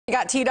You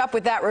got teed up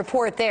with that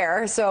report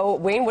there. So,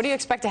 Wayne, what do you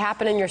expect to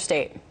happen in your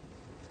state?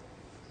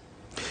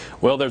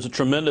 Well, there's a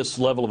tremendous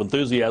level of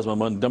enthusiasm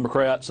among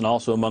Democrats and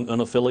also among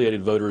unaffiliated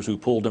voters who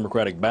pull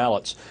Democratic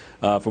ballots.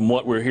 From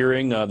what we're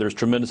hearing, there's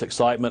tremendous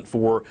excitement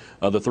for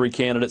the three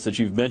candidates that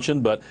you've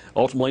mentioned, but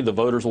ultimately the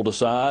voters will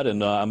decide,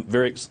 and I'm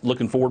very much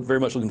looking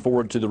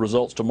forward to the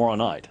results tomorrow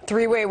night.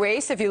 Three-way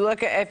race. If you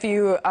look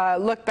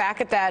back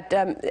at that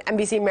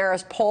NBC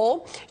Marist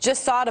poll,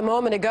 just saw it a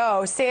moment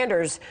ago.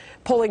 Sanders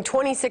polling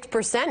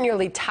 26%,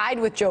 nearly tied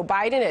with Joe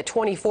Biden at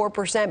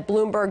 24%.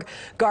 Bloomberg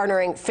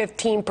garnering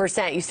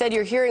 15%. You said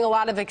you're hearing a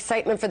lot of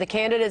excitement for the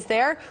candidates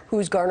there.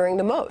 Who's garnering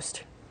the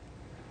most?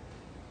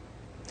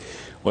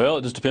 Well,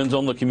 it just depends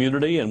on the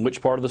community and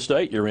which part of the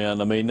state you're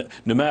in. I mean,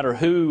 no matter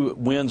who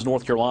wins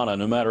North Carolina,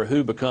 no matter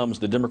who becomes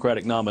the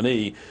Democratic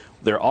nominee,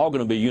 they're all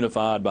going to be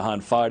unified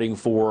behind fighting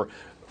for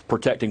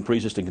protecting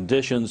pre-existing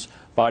conditions,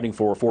 fighting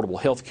for affordable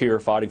health care,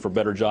 fighting for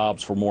better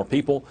jobs for more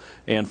people,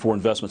 and for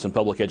investments in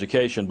public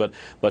education. But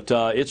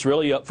it's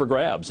really up for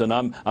grabs, and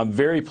I'm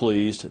very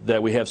pleased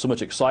that we have so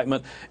much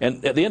excitement.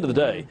 And at the end of the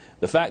day,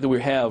 the fact that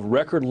we have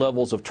record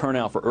levels of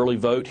turnout for early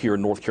vote here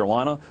in North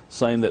Carolina,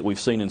 same that we've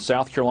seen in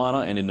South Carolina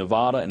and in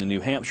Nevada and in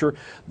New Hampshire,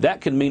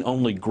 that can mean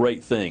only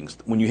great things.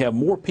 When you have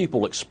more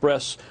people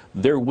express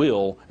their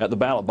will at the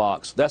ballot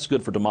box, that's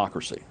good for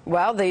democracy.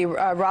 Well, the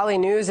Raleigh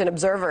News and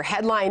Observer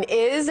headline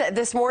is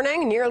this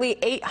morning, nearly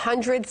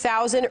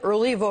 800,000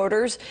 early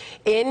voters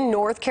in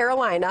North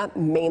Carolina,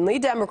 mainly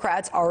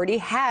Democrats, already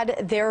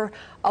had their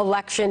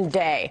election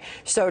day.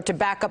 So to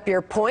back up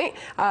your point,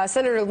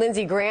 Senator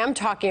Lindsey Graham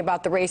talking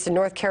about the race in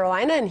North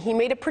Carolina, and he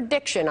made a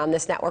prediction on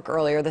this network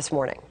earlier this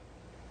morning.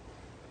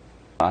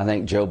 I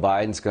think Joe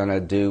Biden's going to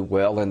do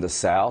well in the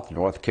South,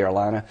 North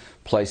Carolina,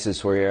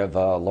 places where you have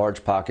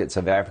large pockets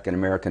of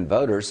African-American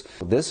voters.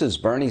 This is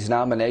Bernie's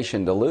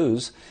nomination to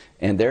lose,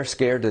 and they're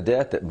scared to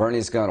death that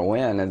Bernie's going to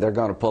win, and they're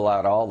going to pull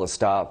out all the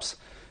stops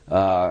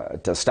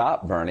to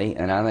stop Bernie,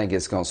 and I think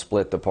it's going to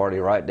split the party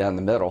right down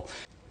the middle.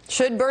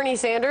 Should Bernie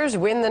Sanders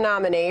win the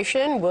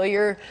nomination, will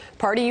your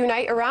party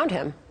unite around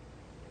him?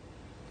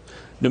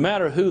 No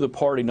matter who the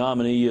party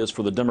nominee is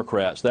for the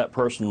Democrats, that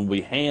person will be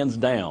hands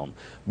down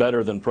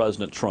better than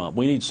President Trump.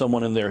 We need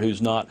someone in there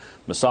who's not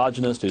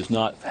misogynist, who's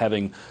not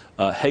having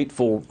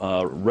hateful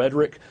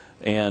rhetoric,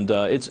 and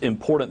it's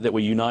important that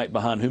we unite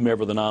behind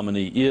whomever the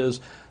nominee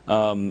is.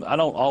 I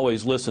don't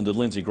always listen to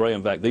Lindsey Graham.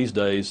 In fact, these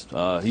days,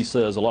 he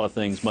says a lot of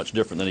things much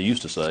different than he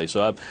used to say,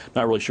 so I'm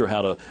not really sure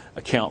how to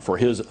account for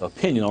his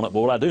opinion on it.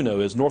 But what I do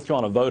know is North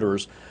Carolina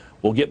voters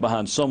will get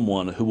behind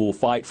someone who will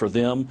fight for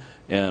them,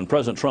 and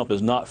President Trump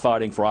is not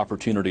fighting for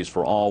opportunities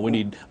for all. We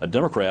need a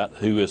Democrat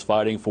who is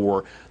fighting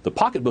for the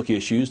pocketbook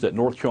issues that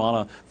North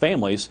Carolina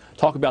families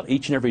talk about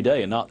each and every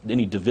day, and not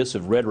any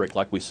divisive rhetoric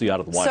like we see out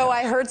of the White House. So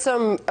I heard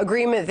some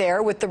agreement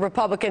there with the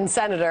Republican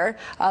Senator,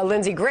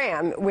 Lindsey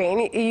Graham.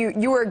 Wayne,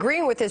 you were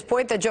agreeing with his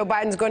point that Joe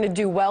Biden's going to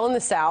do well in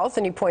the South,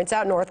 and he points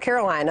out North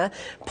Carolina,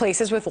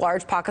 places with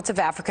large pockets of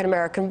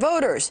African-American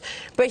voters.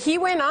 But he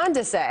went on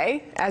to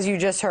say, as you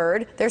just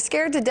heard, they're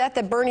scared to death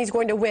that Bernie's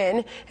going to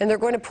win, and they're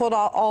going to pull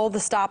out all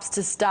the stops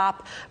to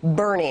stop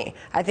Bernie.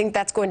 I think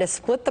that's going to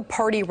split the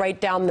party right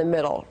down the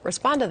middle.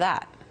 Respond to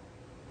that.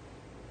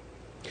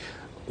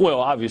 Well,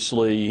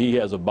 obviously, he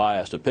has a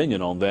biased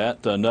opinion on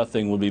that.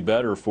 Nothing would be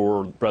better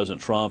for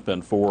President Trump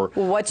and for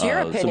what's your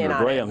opinion Senator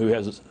Graham, who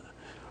has.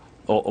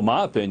 Well,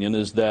 my opinion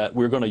is that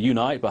we're going to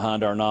unite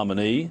behind our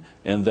nominee,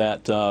 and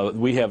that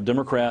we have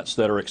Democrats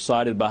that are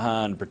excited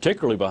behind,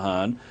 particularly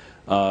behind,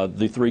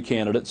 the three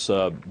candidates,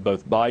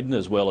 both Biden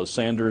as well as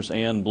Sanders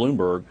and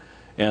Bloomberg.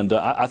 And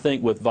I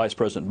think with Vice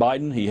President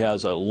Biden, he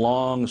has a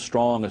long,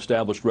 strong,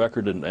 established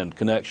record and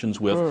connections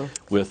with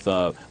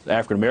the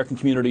African-American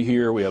community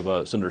here. We have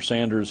Senator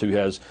Sanders, who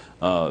has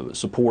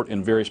support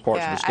in various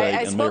parts of the state.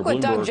 I spoke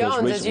with Doug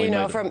Jones, as you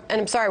know,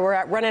 and I'm sorry,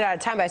 we're running out of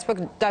time, but I spoke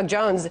with Doug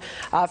Jones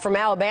from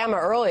Alabama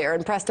earlier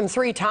and pressed him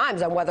 3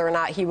 times on whether or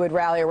not he would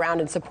rally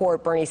around and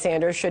support Bernie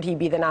Sanders should he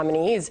be the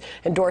nominee. He's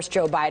endorsed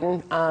Joe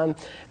Biden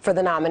for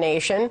the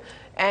nomination.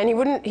 And he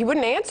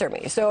wouldn't answer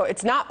me. So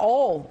it's not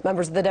all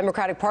members of the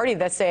Democratic Party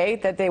that say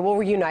that they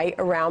will unite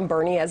around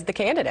Bernie as the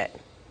candidate.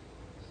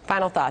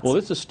 Final thoughts. Well,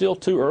 this is still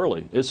too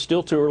early. It's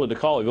still too early to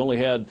call. You've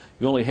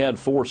only had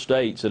 4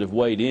 states that have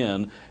weighed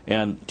in,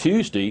 and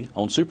Tuesday,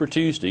 on Super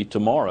Tuesday,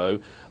 tomorrow,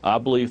 I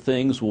believe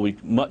things will be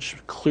much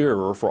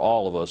clearer for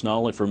all of us, not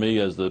only for me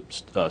as the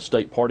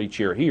state party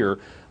chair here,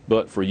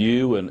 but for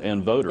you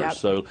and voters. Yep.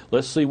 So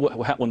let's see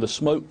when the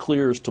smoke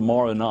clears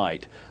tomorrow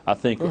night. I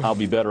think I'll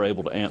be better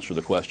able to answer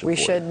the question. We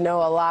should know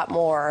a lot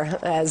more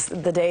as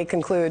the day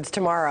concludes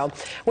tomorrow.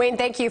 Wayne,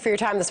 thank you for your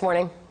time this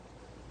morning.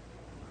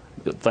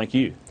 Thank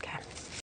you. Okay.